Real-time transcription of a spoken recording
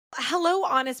Hello,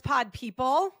 Honest Pod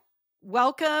people.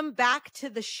 Welcome back to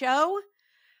the show.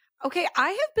 Okay, I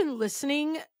have been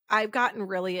listening. I've gotten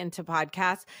really into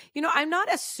podcasts. I'm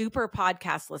not a super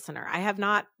podcast listener. I have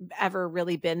not ever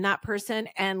really been that person.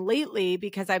 And lately,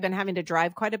 because I've been having to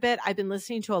drive quite a bit, I've been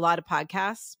listening to a lot of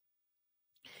podcasts.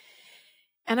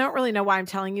 And I don't really know why I'm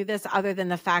telling you this other than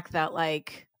the fact that I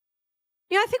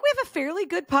think we have a fairly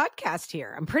good podcast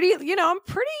here. I'm pretty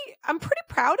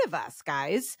proud of us,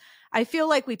 guys. I feel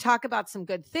like we talk about some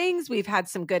good things. We've had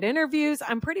some good interviews.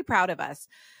 I'm pretty proud of us.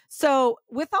 So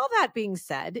with all that being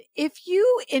said, if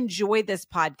you enjoy this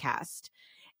podcast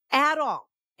at all,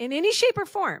 in any shape or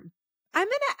form, I'm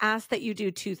going to ask that you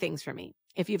do two things for me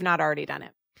if you've not already done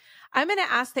it. I'm going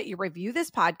to ask that you review this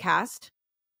podcast.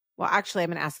 Well, actually, I'm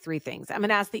going to ask three things. I'm going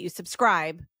to ask that you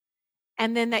subscribe,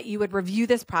 and then that you would review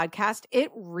this podcast.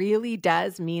 It really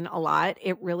does mean a lot.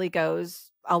 It really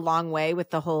goes a long way with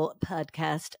the whole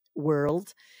podcast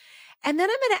world. And then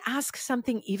I'm going to ask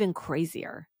something even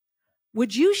crazier.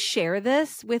 Would you share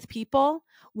this with people?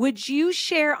 Would you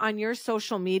share on your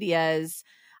social medias?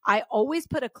 I always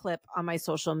put a clip on my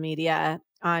social media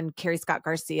on Karrie Scott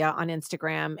Garcia on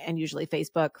Instagram and usually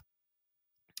Facebook.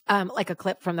 Like a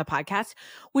clip from the podcast.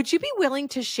 Would you be willing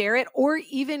to share it, or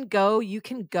even you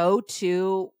can go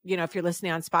to, if you're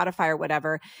listening on Spotify or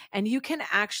whatever, and you can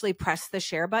actually press the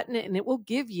share button and it will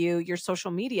give you your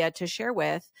social media to share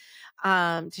with,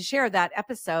 to share that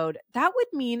episode. That would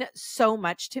mean so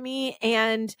much to me.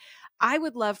 And I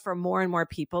would love for more and more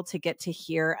people to get to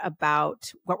hear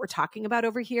about what we're talking about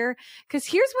over here. Because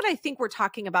here's what I think we're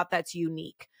talking about that's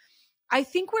unique. I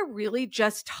think we're really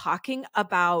just talking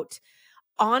about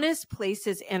honest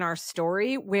places in our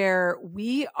story where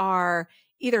we are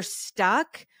either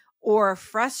stuck or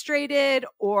frustrated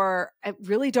or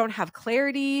really don't have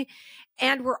clarity.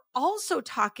 And we're also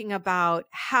talking about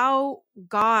how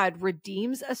God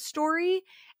redeems a story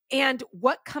and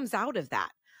what comes out of that.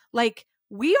 Like,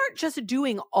 we aren't just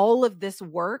doing all of this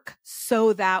work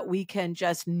so that we can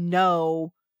just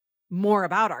know more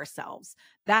about ourselves.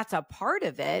 That's a part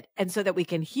of it. And so that we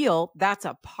can heal, that's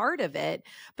a part of it.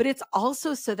 But it's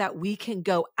also so that we can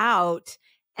go out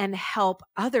and help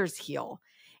others heal.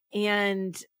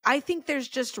 And I think there's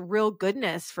just real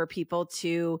goodness for people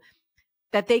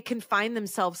that they can find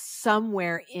themselves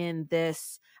somewhere in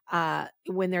this,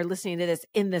 when they're listening to this,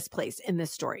 in this place, in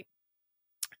this story.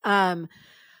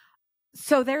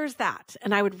 So there's that.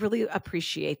 And I would really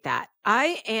appreciate that.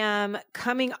 I am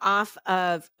coming off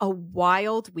of a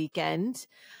wild weekend.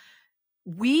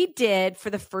 We did, for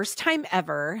the first time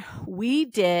ever, we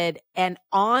did an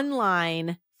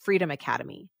online Freedom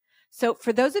Academy. So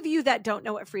for those of you that don't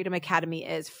know what Freedom Academy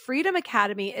is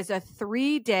a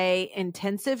 3-day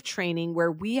intensive training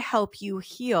where we help you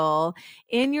heal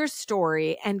in your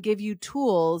story and give you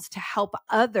tools to help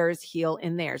others heal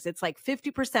in theirs. It's like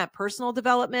 50% personal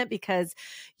development because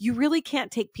you really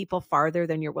can't take people farther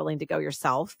than you're willing to go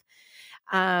yourself.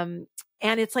 And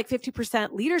it's like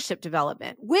 50% leadership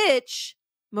development, which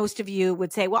most of you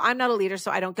would say, well, I'm not a leader,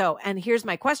 so I don't go. And here's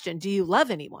my question. Do you love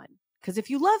anyone? Because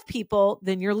if you love people,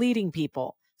 then you're leading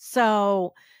people.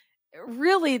 So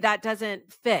really, that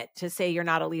doesn't fit to say you're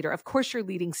not a leader. Of course, you're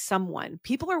leading someone.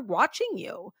 People are watching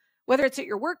you, whether it's at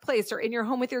your workplace or in your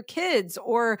home with your kids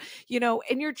or,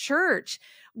 in your church,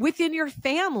 within your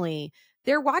family.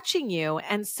 They're watching you.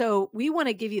 And so we want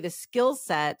to give you the skill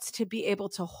sets to be able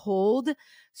to hold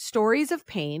stories of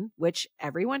pain, which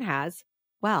everyone has,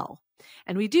 well.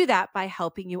 And we do that by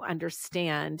helping you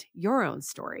understand your own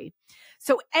story.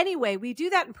 So anyway, we do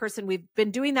that in person. We've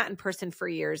been doing that in person for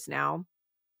years now.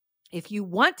 If you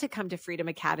want to come to Freedom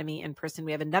Academy in person,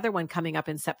 we have another one coming up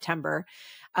in September.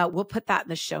 We'll put that in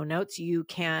the show notes. You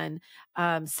can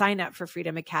sign up for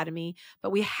Freedom Academy,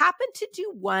 but we happen to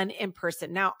do one in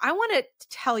person. Now, I want to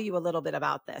tell you a little bit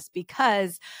about this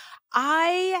because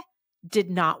I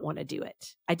did not want to do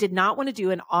it. I did not want to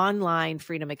do an online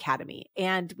Freedom Academy.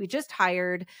 And we just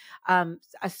hired a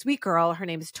sweet girl. Her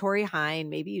name is Tori Hine.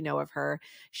 Maybe you know of her.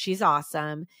 She's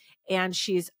awesome. And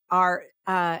she's our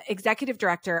executive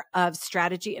director of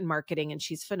strategy and marketing. And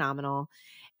she's phenomenal.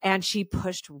 And she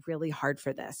pushed really hard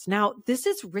for this. Now, this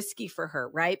is risky for her,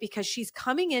 right? Because she's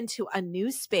coming into a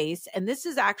new space. And this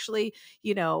is actually,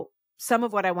 some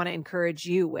of what I want to encourage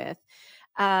you with.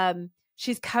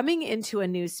 She's coming into a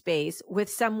new space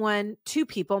with two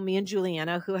people, me and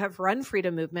Juliana, who have run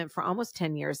Freedom Movement for almost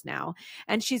 10 years now.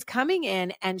 And she's coming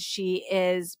in and she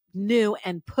is new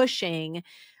and pushing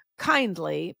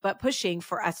kindly, but pushing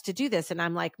for us to do this. And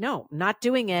I'm like, no, I'm not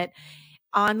doing it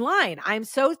online. I'm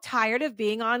so tired of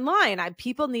being online.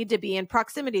 People need to be in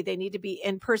proximity. They need to be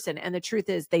in person. And the truth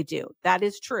is they do. That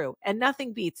is true. And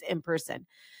nothing beats in person.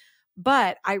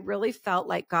 But I really felt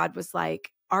like God was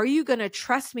like, are you going to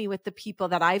trust me with the people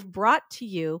that I've brought to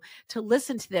you to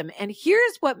listen to them? And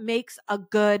here's what makes a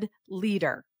good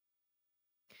leader.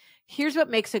 Here's what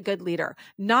makes a good leader.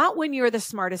 Not when you're the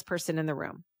smartest person in the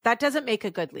room. That doesn't make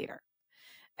a good leader.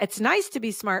 It's nice to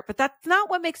be smart, but that's not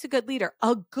what makes a good leader.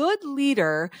 A good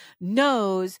leader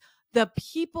knows the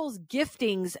people's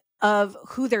giftings of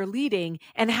who they're leading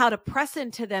and how to press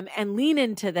into them and lean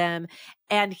into them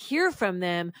and hear from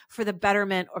them for the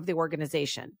betterment of the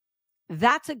organization.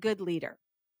 That's a good leader.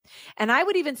 And I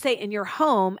would even say in your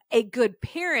home, a good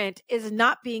parent is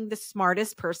not being the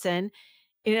smartest person,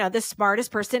 the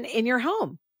smartest person in your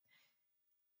home.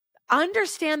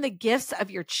 Understand the gifts of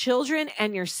your children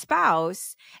and your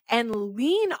spouse and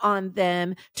lean on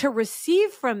them to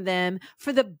receive from them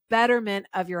for the betterment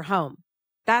of your home.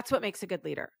 That's what makes a good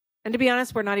leader. And to be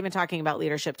honest, we're not even talking about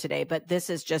leadership today, but this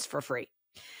is just for free.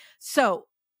 So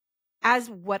as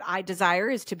what I desire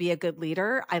is to be a good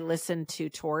leader, I listened to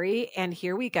Tori, and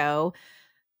here we go.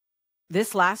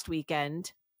 This last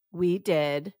weekend, we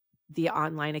did the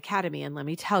online academy. And let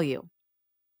me tell you,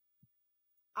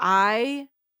 I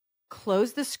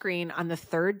closed the screen on the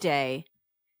third day,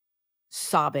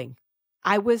 sobbing.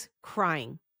 I was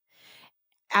crying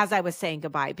as I was saying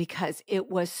goodbye because it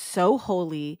was so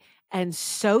holy and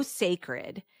so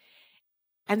sacred.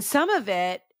 And some of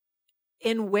it,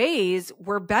 in ways,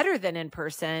 were better than in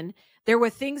person. There were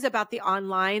things about the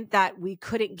online that we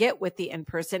couldn't get with the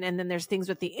in-person. And then there's things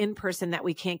with the in-person that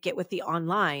we can't get with the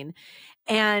online.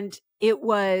 And it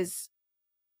was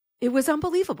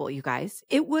unbelievable, you guys.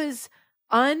 It was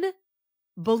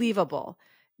unbelievable.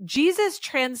 Jesus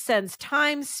transcends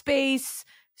time, space,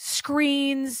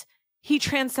 screens. He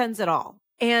transcends it all.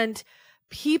 And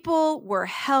people were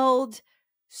held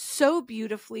so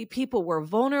beautifully. People were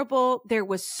vulnerable. There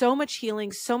was so much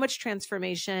healing, so much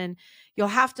transformation. You'll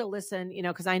have to listen,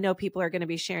 because I know people are going to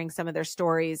be sharing some of their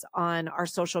stories on our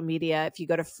social media. If you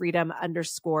go to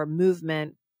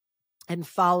freedom_movement and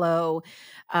follow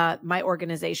my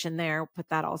organization there, put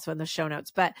that also in the show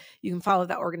notes, but you can follow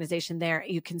that organization there.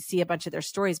 You can see a bunch of their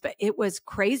stories, but it was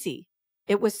crazy.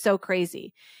 It was so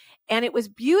crazy. And it was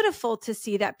beautiful to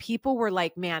see that people were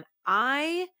like, man,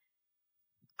 I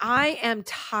am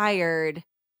tired.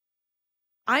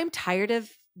 I'm tired of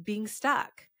being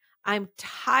stuck. I'm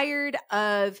tired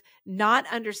of not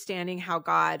understanding how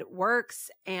God works.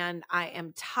 And I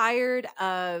am tired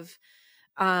of,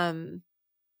 I'm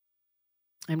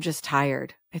just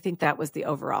tired. I think that was the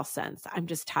overall sense. I'm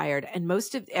just tired. And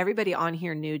most of everybody on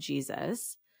here knew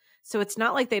Jesus. So it's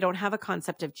not like they don't have a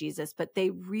concept of Jesus, but they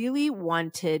really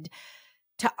wanted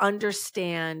to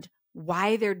understand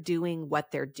why they're doing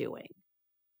what they're doing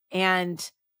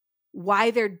and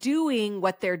why they're doing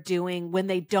what they're doing when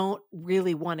they don't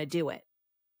really want to do it.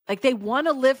 Like they want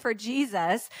to live for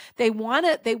Jesus. They want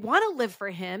to live for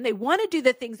him. They want to do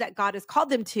the things that God has called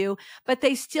them to, but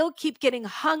they still keep getting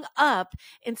hung up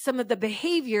in some of the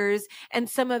behaviors and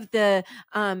some of the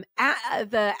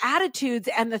attitudes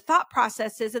and the thought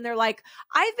processes. And they're like,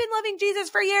 I've been loving Jesus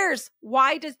for years.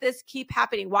 Why does this keep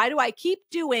happening? Why do I keep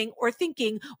doing or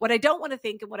thinking what I don't want to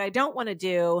think and what I don't want to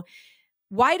do?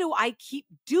 Why do I keep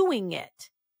doing it?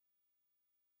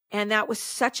 And that was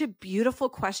such a beautiful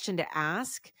question to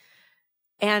ask.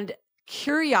 And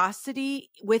curiosity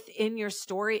within your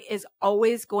story is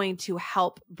always going to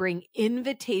help bring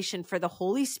invitation for the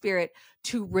Holy Spirit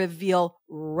to reveal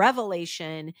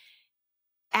revelation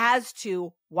as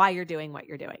to why you're doing what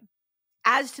you're doing,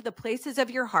 as to the places of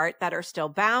your heart that are still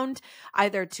bound,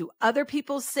 either to other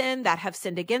people's sin that have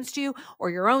sinned against you or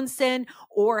your own sin,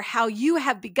 or how you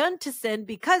have begun to sin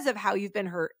because of how you've been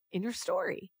hurt in your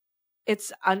story.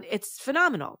 It's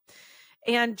phenomenal.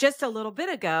 And just a little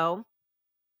bit ago,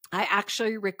 I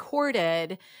actually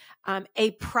recorded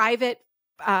a private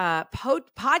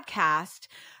podcast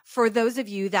for those of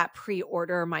you that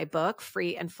pre-order my book,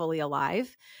 Free and Fully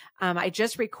Alive. I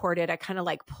just recorded, I kind of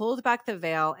like pulled back the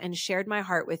veil and shared my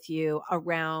heart with you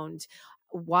around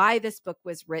why this book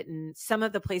was written, some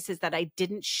of the places that I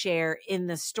didn't share in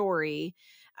the story,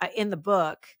 in the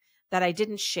book that I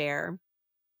didn't share,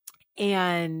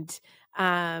 and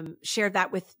shared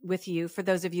that with you. For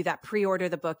those of you that pre-order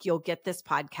the book, you'll get this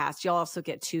podcast. You'll also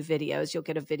get 2 videos. You'll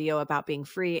get a video about being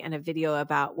free and a video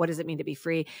about what does it mean to be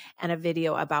free, and a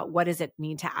video about what does it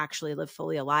mean to actually live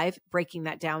fully alive, breaking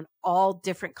that down, all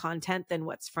different content than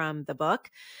what's from the book.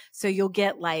 So you'll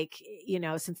get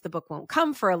since the book won't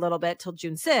come for a little bit till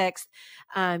June 6th,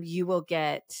 you will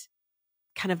get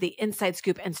kind of the inside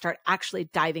scoop and start actually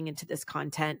diving into this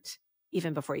content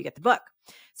even before you get the book.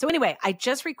 So anyway, I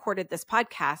just recorded this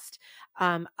podcast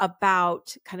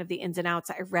about kind of the ins and outs.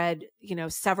 I read,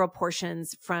 several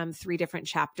portions from 3 different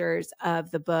chapters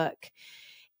of the book.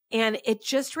 And it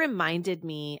just reminded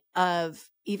me of,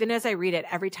 even as I read it,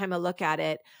 every time I look at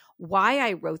it, why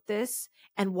I wrote this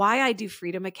and why I do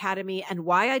Freedom Academy and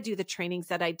why I do the trainings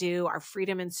that I do, our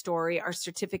Freedom and Story, our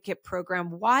certificate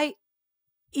program, why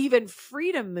even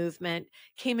Freedom Movement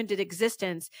came into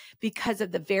existence, because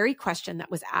of the very question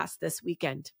that was asked this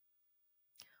weekend.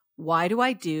 Why do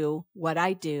I do what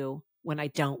I do when I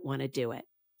don't want to do it?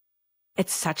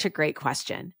 It's such a great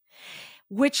question,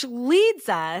 which leads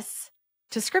us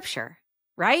to scripture,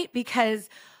 right? Because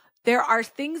there are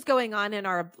things going on in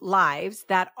our lives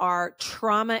that are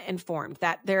trauma informed,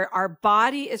 that our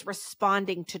body is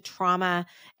responding to trauma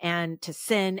and to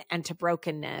sin and to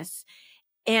brokenness.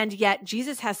 And yet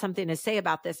Jesus has something to say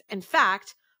about this. In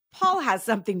fact, Paul has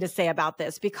something to say about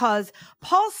this, because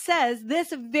Paul says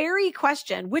this very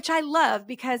question, which I love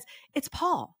because it's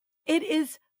Paul. It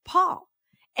is Paul.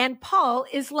 And Paul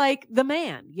is like the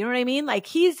man, you know what I mean? Like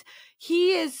he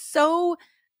is so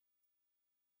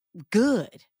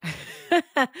good.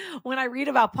 When I read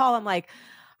about Paul, I'm like,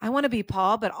 I want to be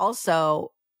Paul, but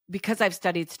also because I've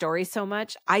studied story so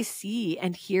much, I see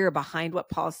and hear behind what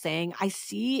Paul's saying. I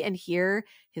see and hear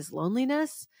his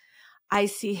loneliness. I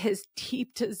see his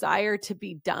deep desire to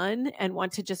be done and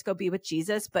want to just go be with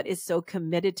Jesus, but is so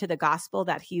committed to the gospel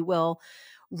that he will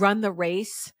run the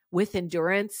race with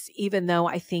endurance, even though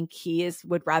I think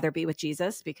would rather be with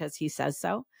Jesus because he says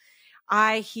so.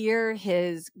 I hear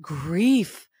his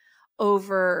grief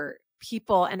over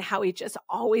people and how he just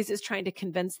always is trying to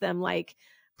convince them, like,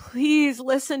 please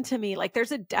listen to me. Like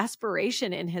there's a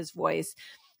desperation in his voice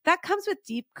that comes with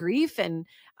deep grief and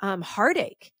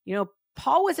heartache.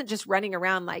 Paul wasn't just running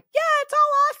around like, yeah, it's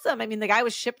all awesome. I mean, the guy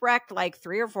was shipwrecked like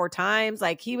 3 or 4 times.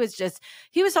 Like he was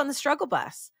on the struggle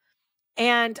bus.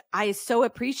 And I so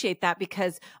appreciate that,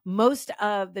 because most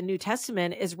of the New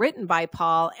Testament is written by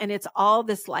Paul, and it's all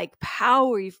this like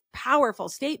powerful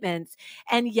statements.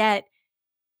 And yet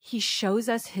he shows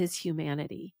us his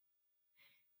humanity.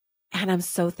 And I'm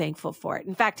so thankful for it.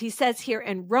 In fact, he says here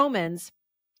in Romans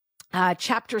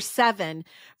chapter 7,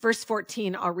 verse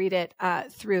 14, I'll read it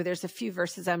through. There's a few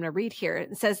verses I'm going to read here.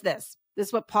 It says this. This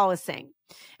is what Paul is saying.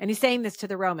 And he's saying this to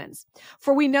the Romans.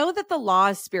 For we know that the law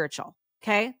is spiritual,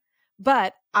 okay?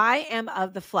 But I am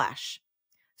of the flesh,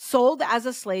 sold as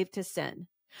a slave to sin.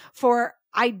 For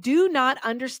I do not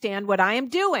understand what I am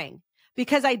doing,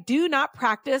 because I do not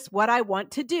practice what I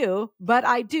want to do, but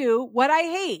I do what I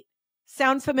hate.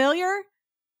 Sound familiar?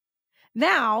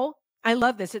 Now, I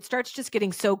love this. It starts just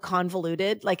getting so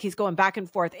convoluted, like he's going back and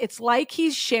forth. It's like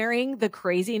he's sharing the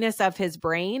craziness of his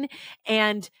brain.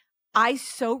 And I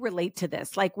so relate to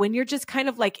this. Like when you're just kind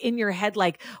of like in your head,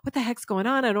 like, what the heck's going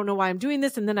on? I don't know why I'm doing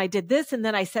this. And then I did this. And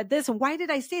then I said this. And why did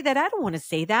I say that? I don't want to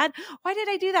say that. Why did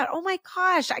I do that? Oh my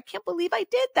gosh, I can't believe I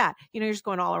did that. You're just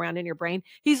going all around in your brain.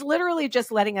 He's literally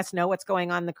just letting us know what's going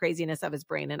on, the craziness of his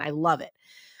brain. And I love it.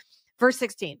 Verse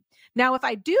 16. Now, if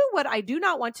I do what I do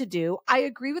not want to do, I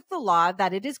agree with the law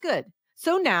that it is good.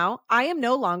 So now I am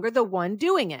no longer the one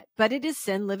doing it, but it is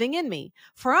sin living in me.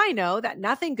 For I know that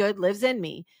nothing good lives in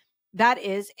me, that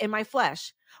is, in my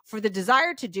flesh. For the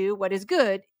desire to do what is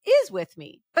good is with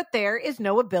me, but there is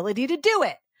no ability to do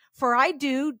it. For I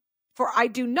do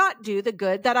not do the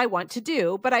good that I want to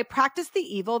do, but I practice the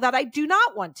evil that I do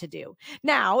not want to do.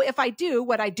 Now, if I do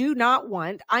what I do not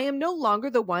want, I am no longer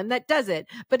the one that does it,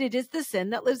 but it is the sin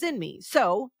that lives in me.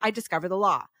 So I discover the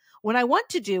law. When I want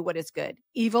to do what is good,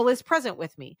 evil is present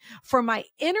with me. For my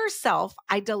inner self,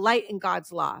 I delight in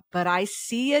God's law, but I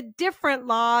see a different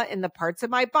law in the parts of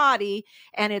my body,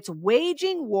 and it's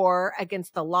waging war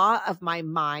against the law of my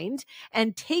mind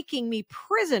and taking me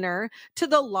prisoner to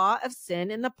the law of sin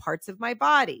in the parts of my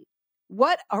body.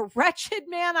 What a wretched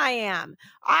man I am.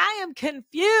 I am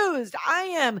confused.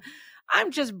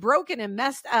 I'm just broken and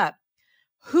messed up.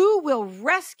 Who will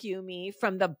rescue me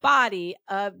from the body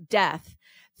of death?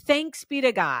 Thanks be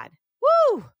to God.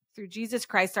 Woo! Through Jesus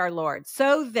Christ our Lord.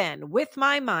 So then, with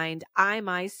my mind, I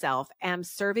myself am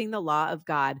serving the law of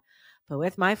God, but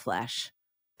with my flesh,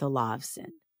 the law of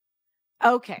sin.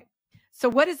 Okay. So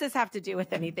what does this have to do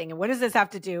with anything? And what does this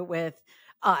have to do with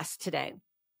us today?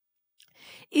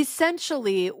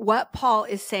 Essentially, what Paul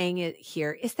is saying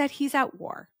here is that he's at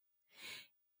war.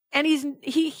 And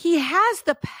he has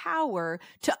the power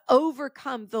to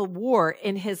overcome the war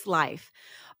in his life.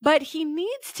 But he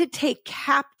needs to take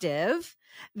captive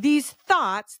these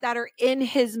thoughts that are in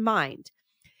his mind.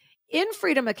 in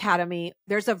Freedom Academy,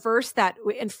 there's a verse that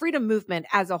in Freedom Movement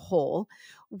as a whole,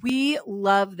 we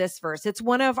love this verse. It's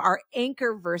one of our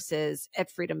anchor verses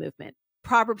at Freedom Movement,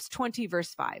 Proverbs 20,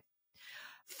 verse 5.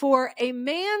 For a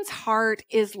man's heart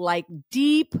is like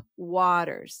deep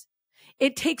waters.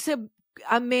 It takes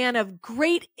a man of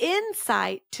great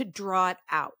insight to draw it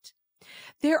out.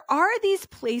 There are these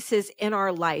places in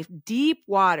our life, deep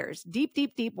waters, deep,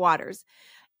 deep, deep waters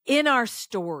in our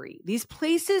story. These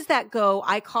places that go,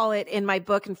 I call it in my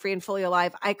book, In Free and Fully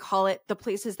Alive, I call it the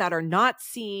places that are not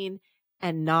seen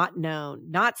and not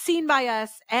known, not seen by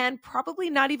us and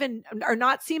probably not even, or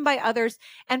not seen by others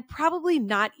and probably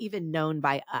not even known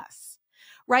by us.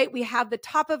 Right? We have the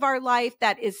top of our life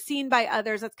that is seen by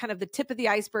others. That's kind of the tip of the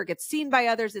iceberg. It's seen by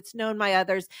others. It's known by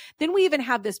others. Then we even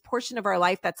have this portion of our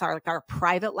life that's our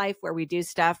private life where we do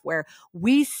stuff where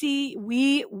we see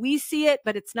it,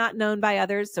 but it's not known by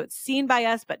others. So it's seen by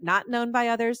us, but not known by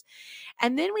others.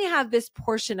 And then we have this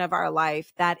portion of our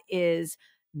life that is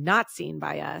not seen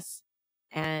by us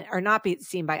and or not be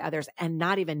seen by others and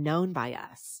not even known by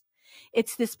us.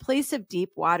 It's this place of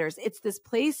deep waters. It's this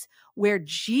place where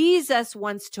Jesus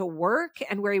wants to work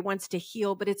and where he wants to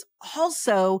heal, but it's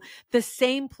also the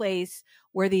same place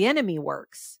where the enemy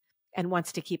works and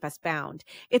wants to keep us bound.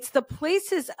 It's the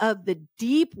places of the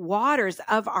deep waters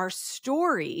of our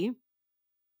story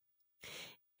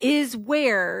is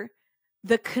where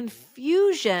the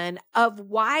confusion of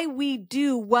why we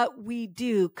do what we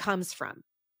do comes from.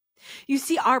 You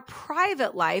see, our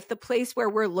private life, the place where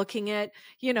we're looking at,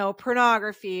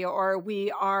 pornography, or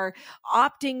we are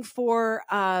opting for,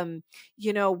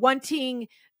 wanting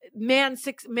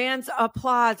man's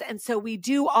applause. And so we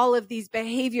do all of these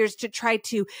behaviors to try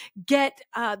to get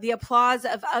the applause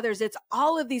of others. It's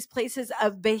all of these places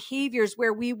of behaviors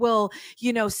where we will,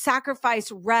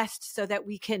 sacrifice rest so that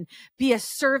we can be a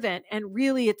servant. And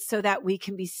really it's so that we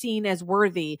can be seen as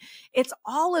worthy. It's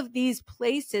all of these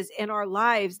places in our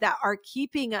lives that are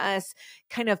keeping us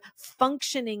kind of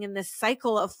functioning in this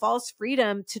cycle of false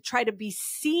freedom to try to be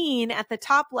seen at the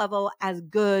top level as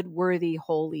good, worthy,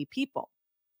 holy people.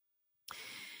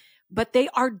 But they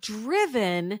are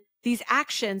driven, these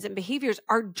actions and behaviors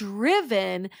are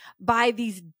driven by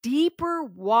these deeper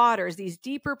waters, these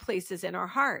deeper places in our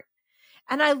heart.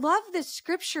 And I love this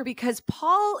scripture because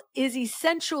Paul is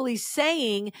essentially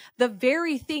saying the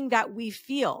very thing that we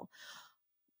feel.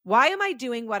 Why am I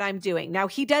doing what I'm doing? Now,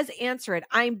 he does answer it.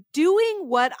 I'm doing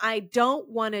what I don't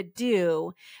want to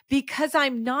do because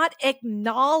I'm not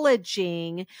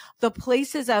acknowledging the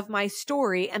places of my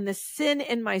story and the sin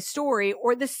in my story,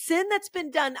 or the sin that's been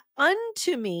done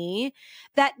unto me,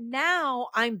 that now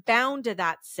I'm bound to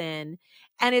that sin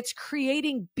and it's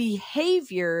creating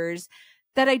behaviors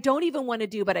that I don't even want to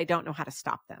do, but I don't know how to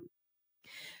stop them.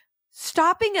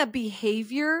 Stopping a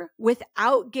behavior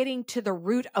without getting to the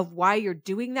root of why you're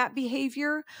doing that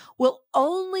behavior will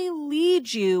only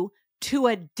lead you to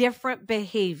a different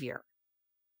behavior.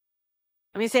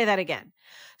 Let me say that again.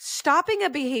 Stopping a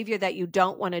behavior that you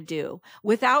don't want to do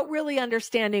without really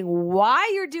understanding why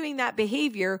you're doing that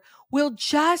behavior will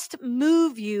just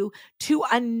move you to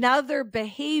another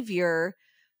behavior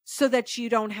so that you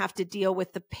don't have to deal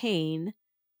with the pain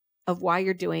of why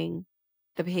you're doing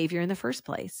the behavior in the first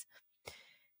place.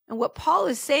 And what Paul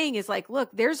is saying is like, look,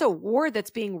 there's a war that's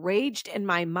being raged in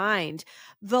my mind.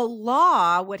 The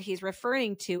law, what he's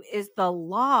referring to is the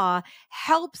law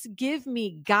helps give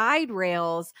me guide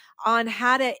rails on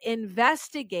how to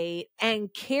investigate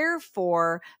and care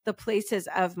for the places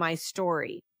of my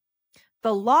story.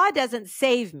 The law doesn't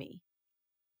save me.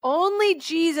 Only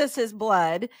Jesus's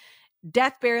blood,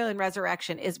 death, burial, and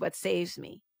resurrection is what saves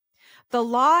me. The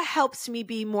law helps me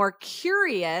be more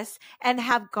curious and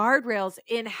have guardrails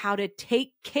in how to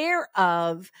take care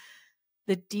of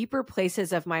the deeper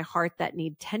places of my heart that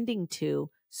need tending to,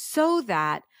 so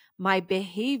that my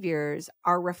behaviors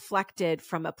are reflected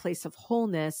from a place of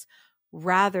wholeness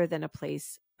rather than a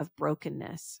place of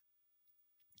brokenness.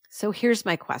 So here's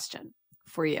my question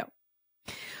for you.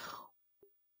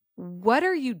 What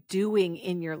are you doing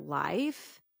in your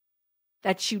life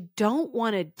that you don't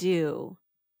want to do,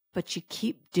 but you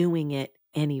keep doing it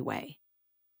anyway?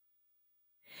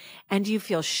 And you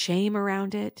feel shame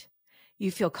around it. You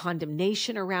feel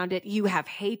condemnation around it. You have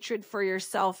hatred for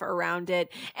yourself around it.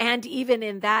 And even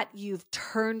in that, you've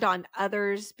turned on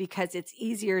others because it's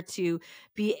easier to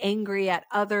be angry at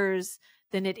others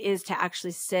than it is to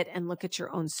actually sit and look at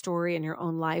your own story and your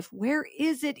own life. Where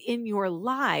is it in your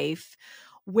life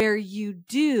where you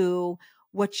do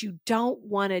what you don't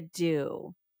want to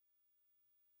do?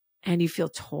 And you feel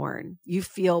torn. You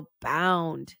feel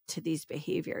bound to these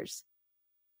behaviors.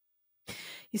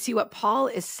 You see, what Paul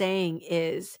is saying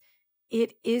is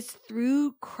it is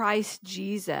through Christ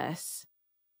Jesus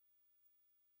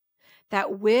that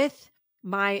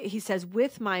he says,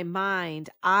 with my mind,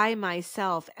 I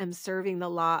myself am serving the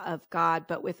law of God,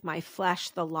 but with my flesh,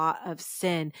 the law of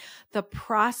sin. The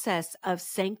process of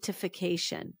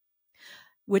sanctification,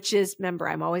 which is, remember,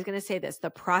 I'm always going to say this, the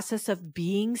process of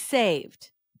being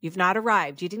saved. You've not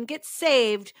arrived. You didn't get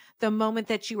saved the moment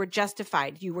that you were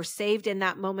justified. You were saved in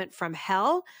that moment from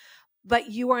hell,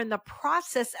 but you are in the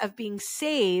process of being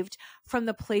saved from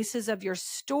the places of your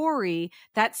story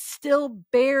that still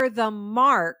bear the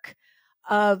mark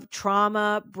of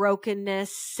trauma,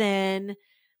 brokenness, sin,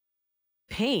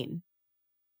 pain.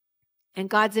 And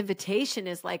God's invitation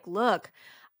is like, look,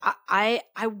 I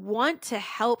want to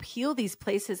help heal these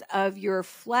places of your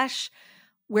flesh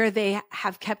where they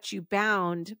have kept you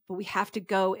bound, but we have to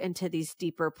go into these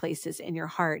deeper places in your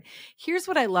heart. Here's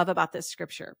what I love about this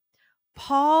scripture.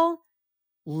 Paul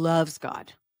loves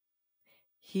God.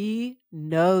 He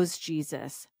knows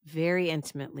Jesus very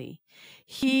intimately.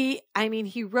 He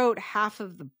wrote half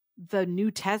of the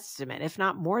New Testament, if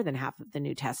not more than half of the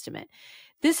New Testament.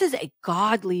 This is a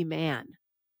godly man.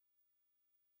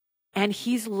 And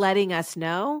he's letting us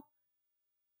know,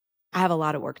 I have a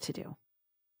lot of work to do.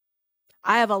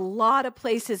 I have a lot of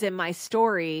places in my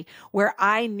story where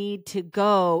I need to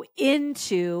go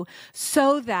into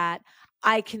so that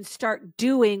I can start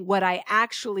doing what I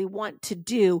actually want to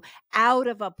do out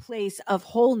of a place of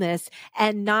wholeness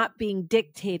and not being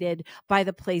dictated by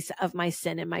the place of my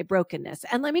sin and my brokenness.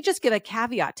 And let me just give a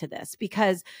caveat to this,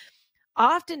 because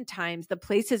oftentimes the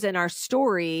places in our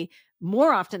story,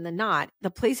 more often than not,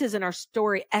 the places in our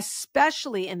story,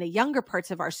 especially in the younger parts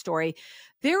of our story,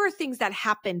 there are things that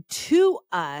happen to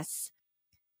us,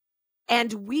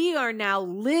 and we are now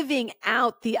living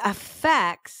out the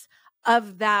effects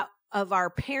of that, of our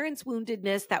parents'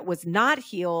 woundedness that was not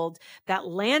healed, that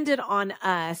landed on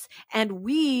us, and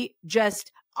we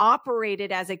just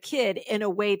operated as a kid in a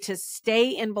way to stay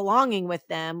in belonging with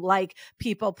them, like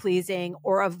people pleasing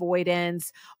or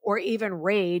avoidance or even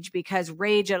rage, because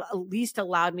rage at least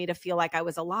allowed me to feel like I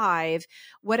was alive.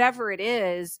 Whatever it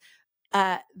is,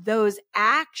 those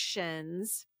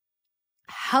actions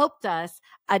helped us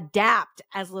adapt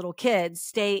as little kids,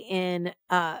 stay in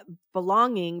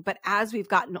belonging. But as we've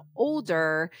gotten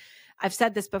older, I've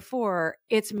said this before,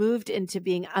 it's moved into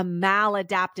being a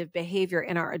maladaptive behavior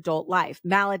in our adult life.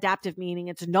 Maladaptive meaning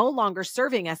it's no longer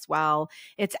serving us well.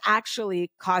 It's actually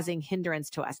causing hindrance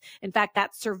to us. In fact,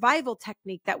 that survival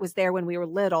technique that was there when we were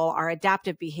little, our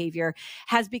adaptive behavior,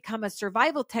 has become a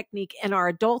survival technique in our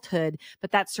adulthood.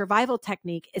 But that survival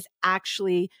technique is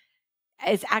actually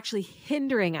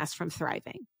hindering us from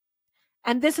thriving.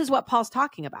 And this is what Paul's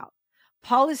talking about.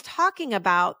 Paul is talking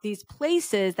about these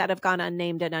places that have gone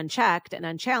unnamed and unchecked and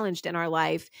unchallenged in our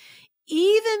life,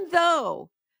 even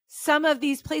though some of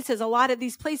these places, a lot of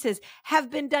these places have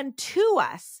been done to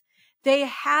us. They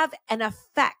have an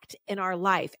effect in our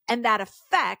life. And that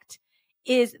effect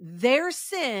is their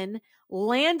sin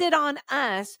landed on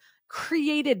us,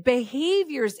 created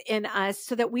behaviors in us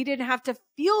so that we didn't have to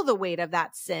feel the weight of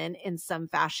that sin in some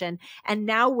fashion. And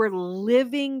now we're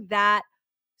living that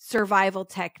survival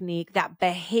technique, that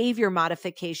behavior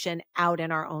modification out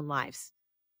in our own lives.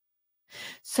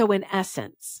 So in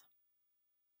essence,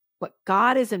 what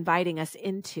God is inviting us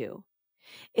into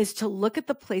is to look at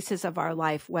the places of our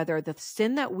life, whether the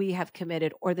sin that we have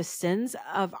committed or the sins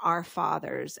of our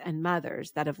fathers and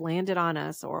mothers that have landed on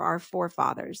us or our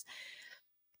forefathers,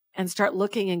 and start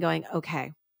looking and going,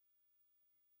 okay,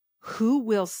 who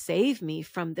will save me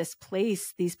from this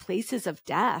place, these places of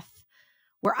death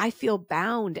where I feel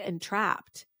bound and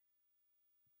trapped?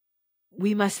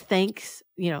 We must thank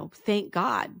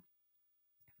God,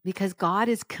 because God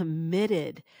is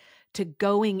committed to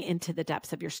going into the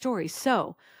depths of your story.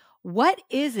 So what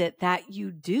is it that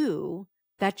you do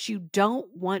that you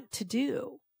don't want to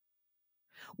do?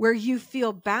 Where you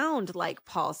feel bound, like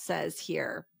Paul says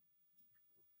here,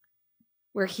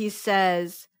 where he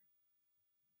says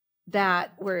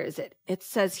that, where is it? It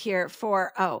says here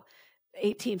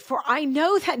 18, for I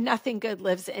know that nothing good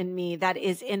lives in me that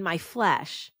is in my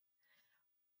flesh,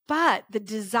 but the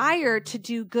desire to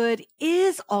do good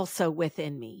is also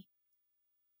within me.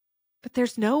 But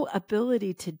there's no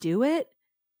ability to do it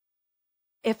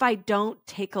if I don't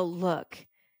take a look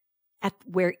at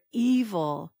where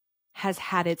evil has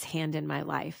had its hand in my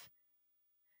life.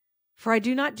 For I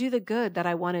do not do the good that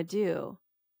I want to do,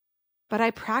 but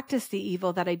I practice the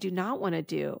evil that I do not want to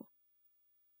do.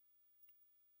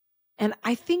 And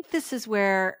I think this is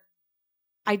where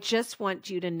I just want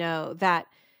you to know that,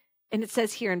 and it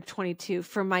says here in 22,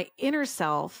 for my inner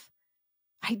self,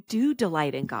 I do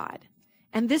delight in God.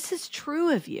 and this is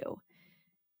true of you,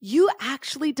 you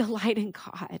actually delight in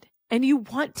God and you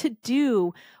want to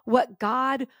do what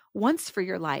God wants for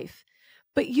your life,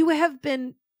 but you have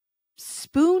been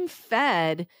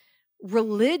spoon-fed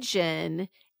religion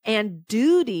and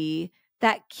duty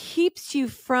that keeps you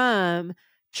from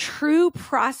true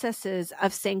processes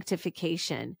of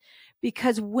sanctification.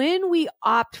 Because when we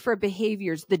opt for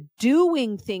behaviors, the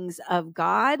doing things of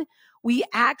God, we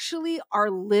actually are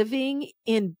living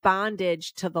in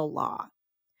bondage to the law.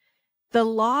 The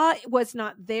law was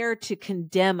not there to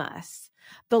condemn us.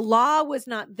 The law was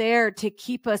not there to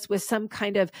keep us with some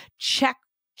kind of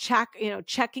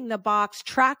checking the box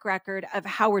track record of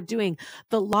how we're doing.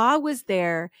 The law is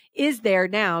there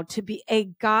now to be a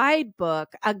guidebook,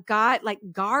 a guide, like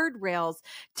guardrails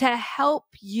to help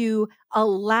you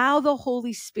allow the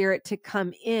Holy Spirit to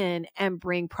come in and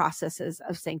bring processes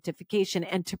of sanctification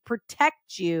and to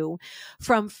protect you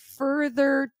from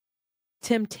further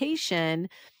temptation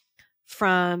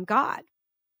from God.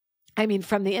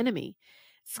 From the enemy.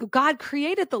 So God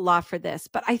created the law for this,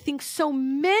 but I think so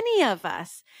many of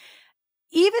us,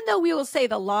 even though we will say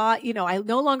the law, I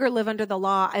no longer live under the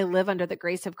law, I live under the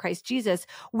grace of Christ Jesus,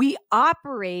 we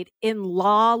operate in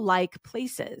law-like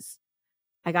places.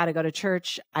 I got to go to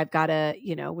church. I've got to,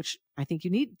 which I think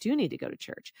you do need to go to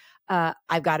church.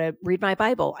 I've got to read my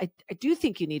Bible. I do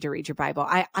think you need to read your Bible.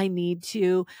 I need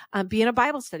to be in a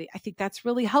Bible study. I think that's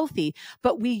really healthy.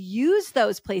 But we use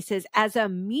those places as a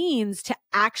means to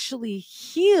actually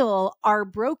heal our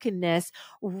brokenness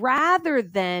rather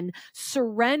than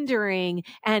surrendering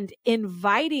and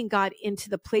inviting God into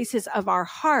the places of our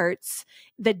hearts,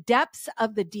 the depths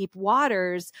of the deep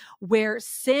waters where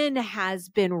sin has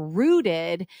been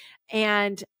rooted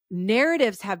and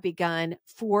narratives have begun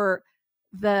for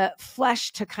the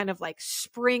flesh to kind of like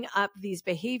spring up these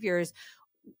behaviors.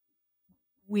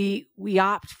 We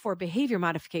opt for behavior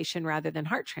modification rather than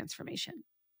heart transformation.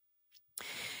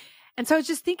 And so I was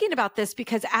just thinking about this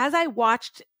because as I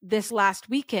watched this last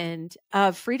weekend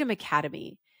of Freedom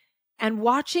Academy and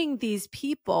watching these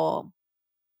people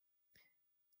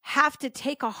have to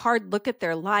take a hard look at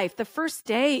their life, the first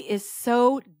day is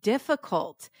so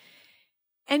difficult.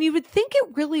 And you would think it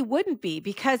really wouldn't be,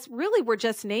 because really we're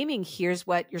just naming, here's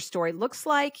what your story looks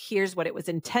like. Here's what it was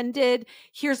intended.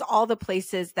 Here's all the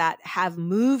places that have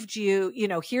moved you.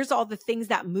 Here's all the things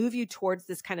that move you towards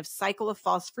this kind of cycle of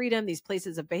false freedom, these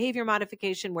places of behavior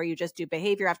modification where you just do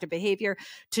behavior after behavior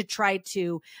to try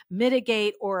to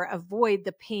mitigate or avoid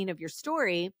the pain of your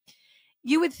story.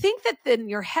 You would think that in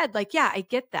your head, like, yeah, I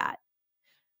get that.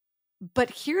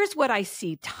 But here's what I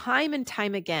see time and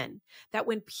time again, that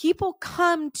when people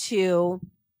come to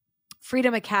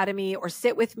Freedom Academy or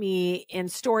sit with me in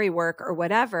story work or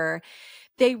whatever,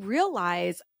 they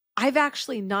realize I've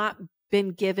actually not been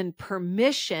given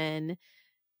permission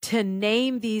to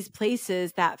name these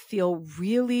places that feel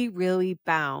really, really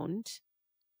bound.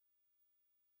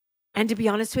 And to be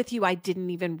honest with you, I didn't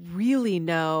even really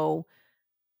know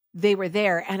they were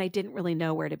there, and I didn't really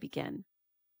know where to begin.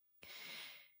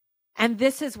 And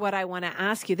this is what I want to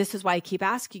ask you. This is why I keep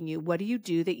asking you, what do you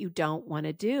do that you don't want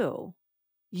to do?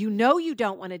 You know you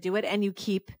don't want to do it, and you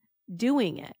keep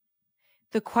doing it.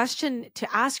 The question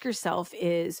to ask yourself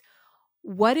is,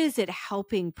 what is it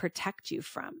helping protect you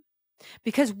from?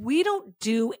 Because we don't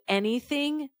do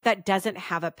anything that doesn't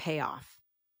have a payoff.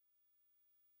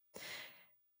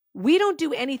 We don't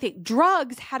do anything.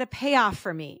 Drugs had a payoff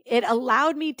for me. It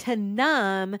allowed me to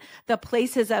numb the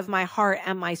places of my heart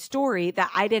and my story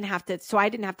that I didn't have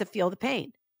to feel the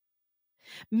pain.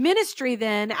 Ministry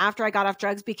then, after I got off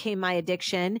drugs, became my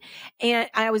addiction, and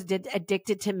I was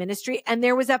addicted to ministry. And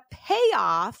there was a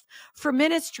payoff for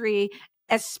ministry,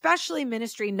 especially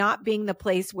ministry not being the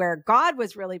place where God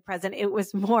was really present. It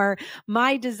was more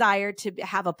my desire to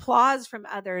have applause from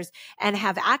others and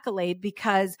have accolade,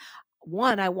 because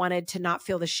one, I wanted to not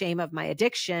feel the shame of my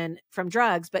addiction from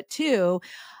drugs, but two,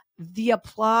 the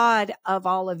applaud of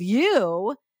all of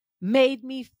you made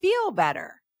me feel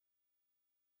better.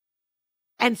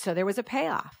 And so there was a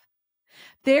payoff.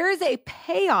 There is a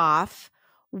payoff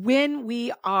when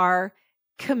we are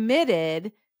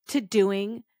committed to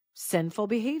doing sinful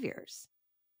behaviors.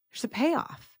 There's a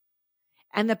payoff.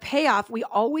 And the payoff, we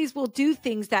always will do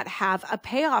things that have a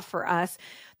payoff for us.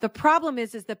 The problem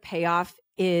is the payoff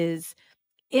is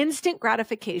instant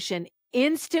gratification,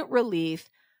 instant relief,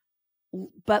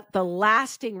 but the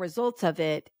lasting results of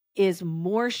it is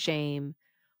more shame,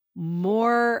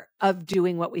 more of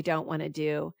doing what we don't want to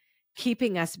do,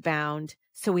 keeping us bound.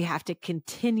 So we have to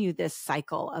continue this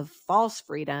cycle of false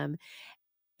freedom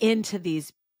into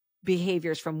these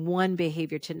behaviors from one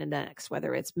behavior to the next,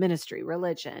 whether it's ministry,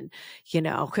 religion,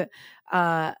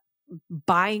 uh,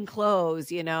 buying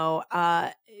clothes,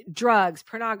 drugs,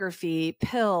 pornography,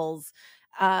 pills,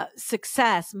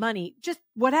 success, money, just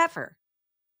whatever.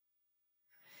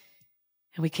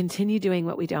 And we continue doing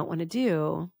what we don't want to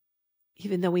do,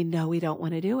 even though we know we don't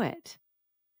want to do it.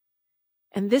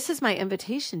 And this is my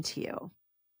invitation to you.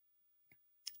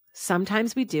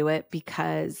 Sometimes we do it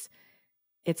because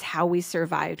it's how we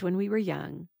survived when we were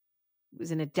young. It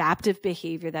was an adaptive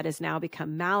behavior that has now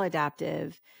become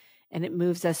maladaptive, and it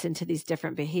moves us into these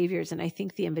different behaviors. And I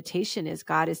think the invitation is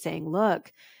God is saying,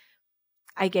 look,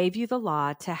 I gave you the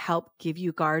law to help give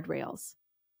you guardrails,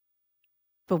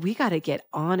 but we got to get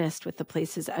honest with the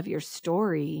places of your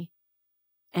story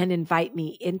and invite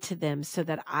me into them so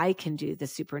that I can do the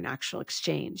supernatural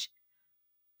exchange.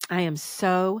 I am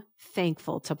so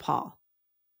thankful to Paul,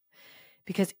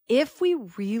 because if we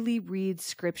really read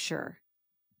scripture,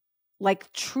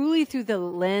 like truly through the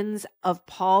lens of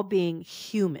Paul being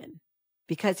human,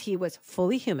 because he was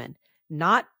fully human,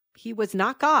 he was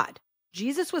not God.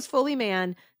 Jesus was fully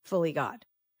man, fully God.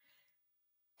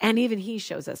 And even he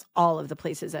shows us all of the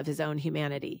places of his own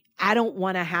humanity. I don't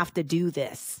want to have to do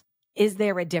this. Is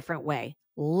there a different way?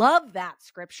 Love that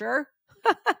scripture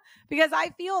because I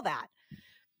feel that.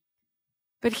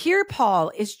 But here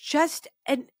Paul is just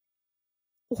an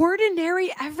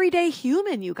ordinary, everyday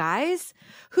human, you guys,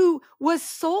 who was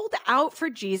sold out for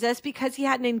Jesus because he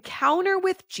had an encounter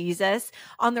with Jesus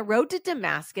on the road to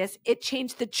Damascus. It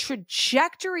changed the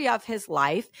trajectory of his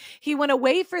life. He went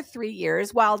away for 3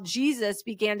 years while Jesus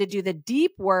began to do the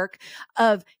deep work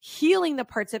of healing the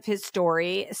parts of his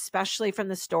story, especially from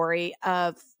the story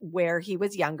of where he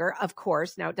was younger, of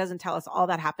course. Now, it doesn't tell us all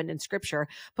that happened in scripture,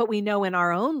 but we know in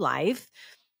our own life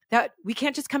that we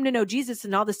can't just come to know Jesus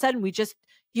and all of a sudden we just,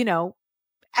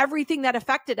 everything that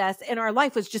affected us in our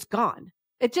life was just gone.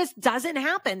 It just doesn't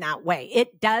happen that way.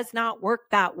 It does not work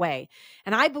that way.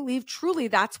 And I believe truly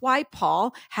that's why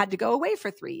Paul had to go away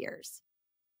for 3 years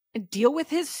and deal with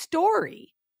his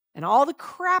story and all the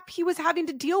crap he was having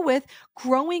to deal with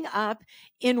growing up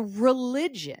in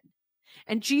religion.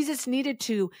 And Jesus needed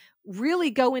to really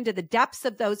go into the depths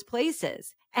of those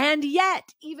places. And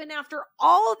yet, even after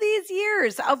all these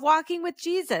years of walking with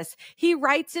Jesus, he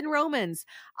writes in Romans,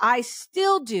 I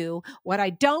still do what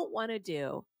I don't want to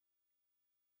do,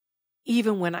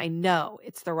 even when I know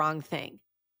it's the wrong thing.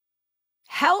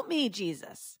 Help me,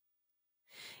 Jesus.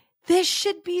 This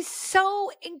should be so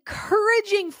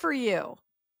encouraging for you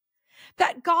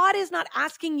that God is not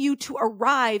asking you to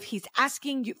arrive. He's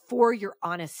asking you for your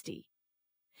honesty.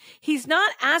 He's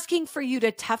not asking for you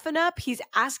to toughen up. He's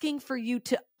asking for you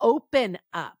to open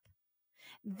up.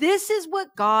 This is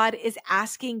what God is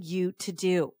asking you to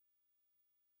do.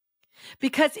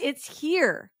 Because it's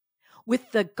here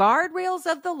with the guardrails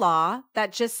of the law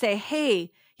that just say, hey,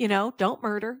 don't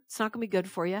murder. It's not going to be good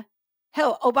for you.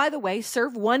 Hell, oh, by the way,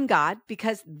 serve one God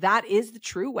because that is the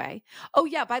true way. Oh,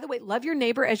 yeah, by the way, love your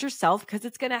neighbor as yourself because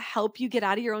it's going to help you get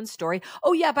out of your own story.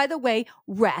 Oh, yeah, by the way,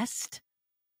 rest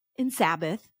in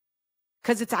Sabbath,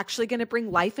 because it's actually going to bring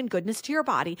life and goodness to your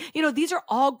body. These are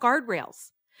all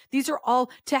guardrails. These are all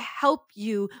to help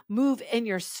you move in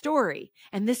your story.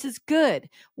 And this is good.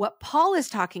 What Paul is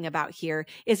talking about here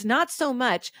is not so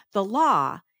much the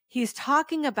law. He's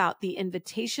talking about the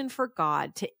invitation for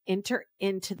God to enter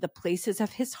into the places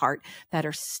of his heart that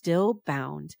are still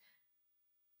bound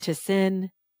to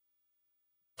sin,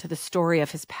 to the story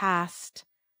of his past,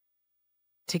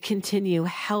 to continue,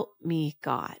 help me,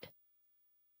 God.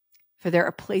 For there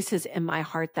are places in my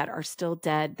heart that are still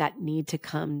dead that need to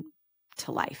come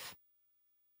to life.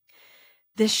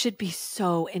 This should be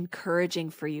so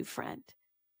encouraging for you, friend,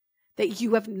 that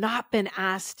you have not been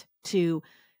asked to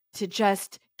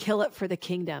just kill it for the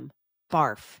kingdom.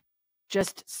 Barf.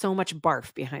 Just so much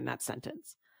barf behind that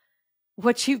sentence.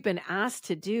 What you've been asked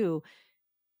to do,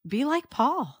 be like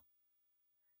Paul.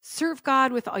 Serve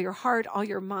God with all your heart, all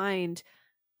your mind,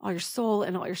 all your soul,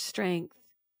 and all your strength.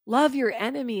 Love your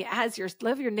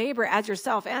love your neighbor as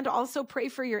yourself, and also pray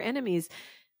for your enemies.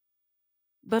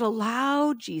 But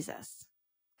allow Jesus,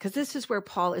 because this is where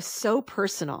Paul is so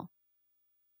personal,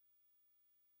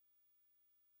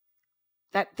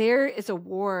 that there is a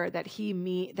war that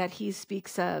he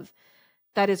speaks of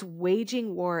that is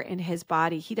waging war in his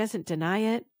body. He doesn't deny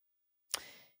it.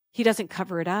 He doesn't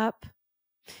cover it up.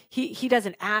 He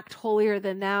doesn't act holier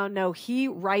than thou. No, he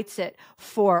writes it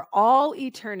for all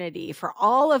eternity, for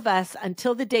all of us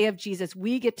until the day of Jesus.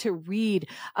 We get to read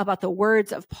about the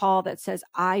words of Paul that says,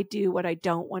 I do what I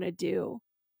don't want to do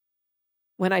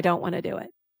when I don't want to do it.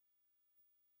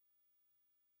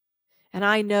 And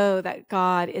I know that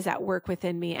God is at work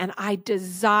within me and I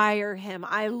desire him.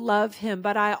 I love him,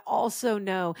 but I also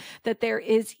know that there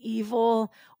is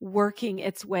evil working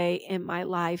its way in my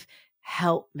life.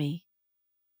 Help me.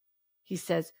 He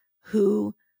says,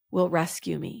 who will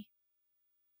rescue me?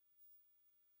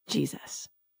 Jesus.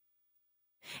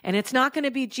 And it's not going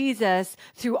to be Jesus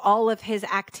through all of his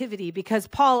activity, because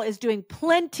Paul is doing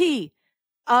plenty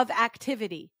of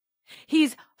activity.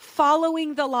 He's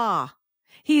following the law.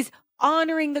 He's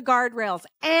honoring the guardrails,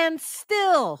 and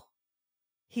still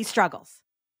he struggles.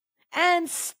 And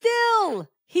still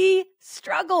he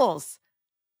struggles.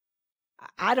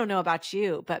 I don't know about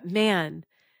you, but man,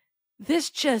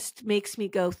 this just makes me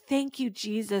go, thank you,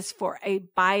 Jesus, for a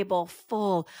Bible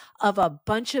full of a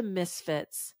bunch of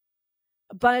misfits,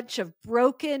 a bunch of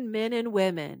broken men and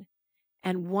women,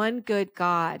 and one good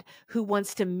God who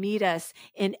wants to meet us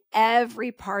in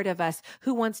every part of us,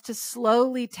 who wants to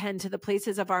slowly tend to the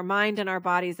places of our mind and our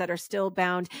bodies that are still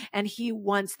bound. And he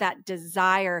wants that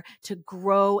desire to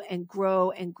grow and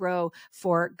grow and grow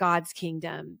for God's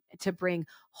kingdom, to bring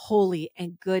holy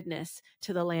and goodness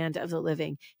to the land of the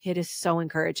living. It is so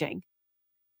encouraging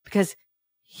because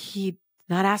he's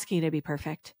not asking you to be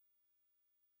perfect.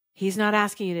 He's not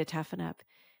asking you to toughen up.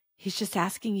 He's just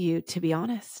asking you to be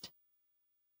honest,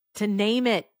 to name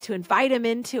it, to invite him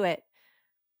into it,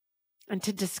 and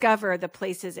to discover the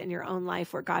places in your own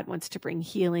life where God wants to bring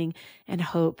healing and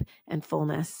hope and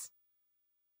fullness.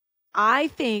 I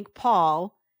think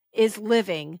Paul is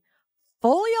living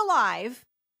fully alive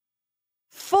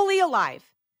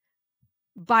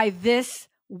by this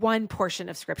one portion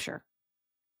of scripture,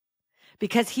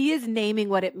 because he is naming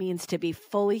what it means to be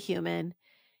fully human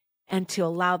and to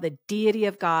allow the deity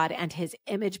of God and his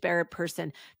image bearer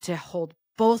person to hold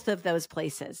both of those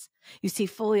places. You see,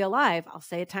 fully alive, I'll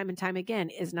say it time and time again,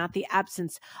 is not the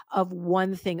absence of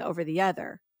one thing over the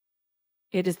other.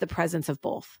 It is the presence of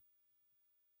both.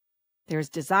 There's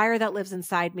desire that lives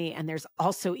inside me, and there's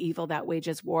also evil that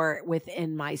wages war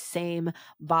within my same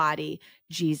body.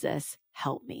 Jesus,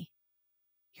 help me.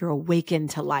 You're awakened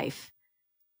to life.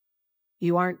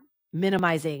 You aren't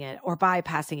minimizing it or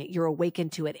bypassing it. You're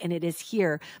awakened to it. And it is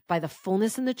here by the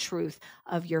fullness and the truth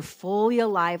of your fully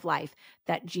alive life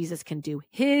that Jesus can do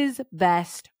his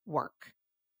best work,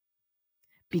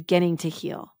 beginning to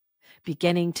heal,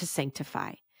 beginning to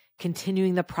sanctify,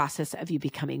 continuing the process of you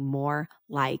becoming more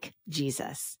like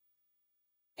Jesus.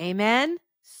 Amen.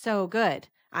 So good.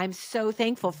 I'm so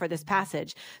thankful for this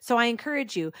passage. So I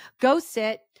encourage you, go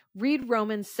sit, read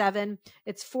Romans 7.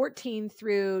 It's 14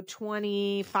 through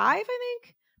 25, I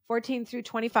think. 14 through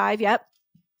 25. Yep.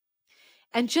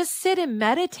 And just sit and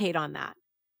meditate on that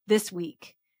this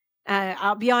week.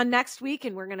 I'll be on next week,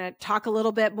 and we're going to talk a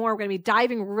little bit more. We're going to be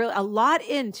diving a lot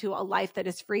into a life that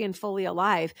is free and fully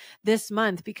alive this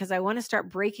month, because I want to start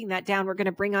breaking that down. We're going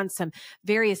to bring on some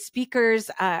various speakers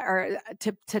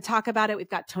to talk about it. We've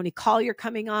got Tony Collier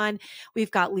coming on.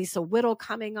 We've got Lisa Whittle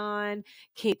coming on,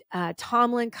 Kate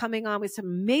Tomlin coming on, with some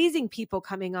amazing people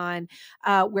coming on,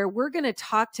 where we're going to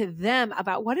talk to them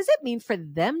about what does it mean for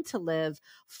them to live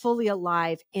fully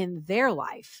alive in their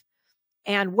life.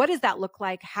 And what does that look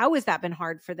like? How has that been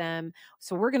hard for them?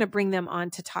 So we're going to bring them on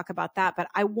to talk about that. But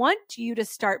I want you to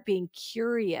start being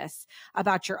curious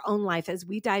about your own life as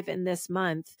we dive in this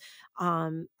month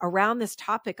around this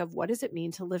topic of what does it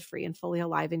mean to live free and fully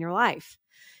alive in your life?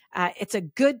 It's a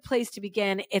good place to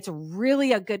begin. It's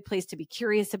really a good place to be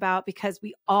curious about, because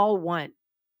we all want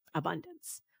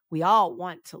abundance. We all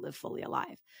want to live fully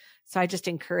alive. So I just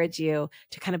encourage you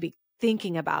to kind of be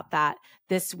thinking about that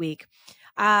this week.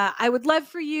 I would love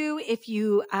for you, if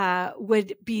you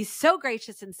would be so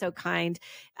gracious and so kind,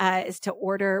 is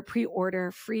to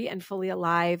pre-order Free and Fully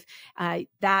Alive.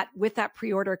 That with that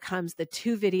pre-order comes the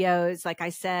 2 videos. Like I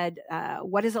said,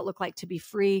 what does it look like to be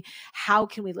free? How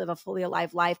can we live a fully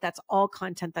alive life? That's all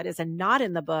content that is not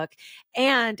in the book,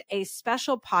 and a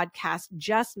special podcast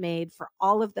just made for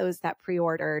all of those that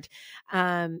pre-ordered.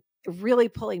 Really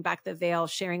pulling back the veil,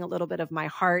 sharing a little bit of my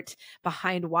heart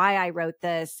behind why I wrote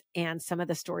this, and some of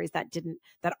the stories that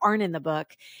aren't in the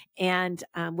book. And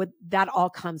with that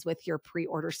all comes with your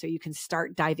pre-order, so you can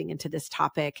start diving into this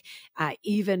topic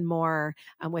even more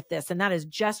with this. And that is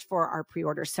just for our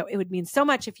pre-order. So it would mean so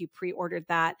much if you pre-ordered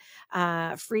that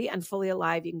Free and Fully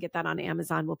Alive. You can get that on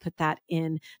Amazon. We'll put that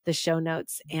in the show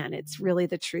notes. And it's really,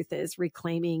 the truth is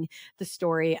reclaiming the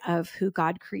story of who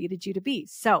God created you to be.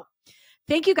 So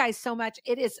thank you guys so much.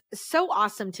 It is so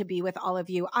awesome to be with all of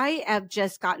you. I have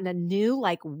just gotten a new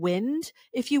wind,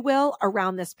 if you will,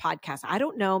 around this podcast. I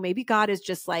don't know. Maybe God is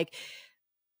just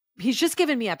he's just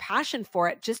given me a passion for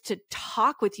it, just to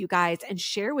talk with you guys and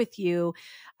share with you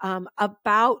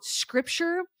about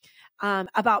scripture,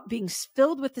 about being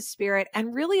filled with the Spirit,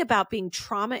 and really about being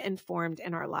trauma informed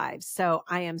in our lives. So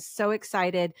I am so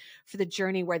excited for the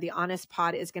journey where the Honest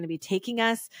Pod is going to be taking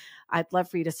us. I'd love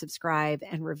for you to subscribe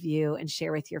and review and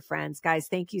share with your friends. Guys,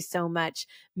 thank you so much.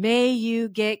 May you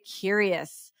get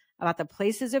curious about the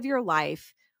places of your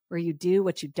life where you do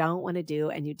what you don't want to do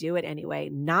and you do it anyway,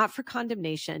 not for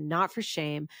condemnation, not for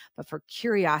shame, but for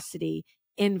curiosity,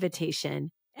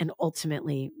 invitation, and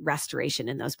ultimately restoration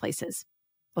in those places.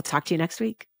 We'll talk to you next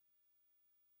week.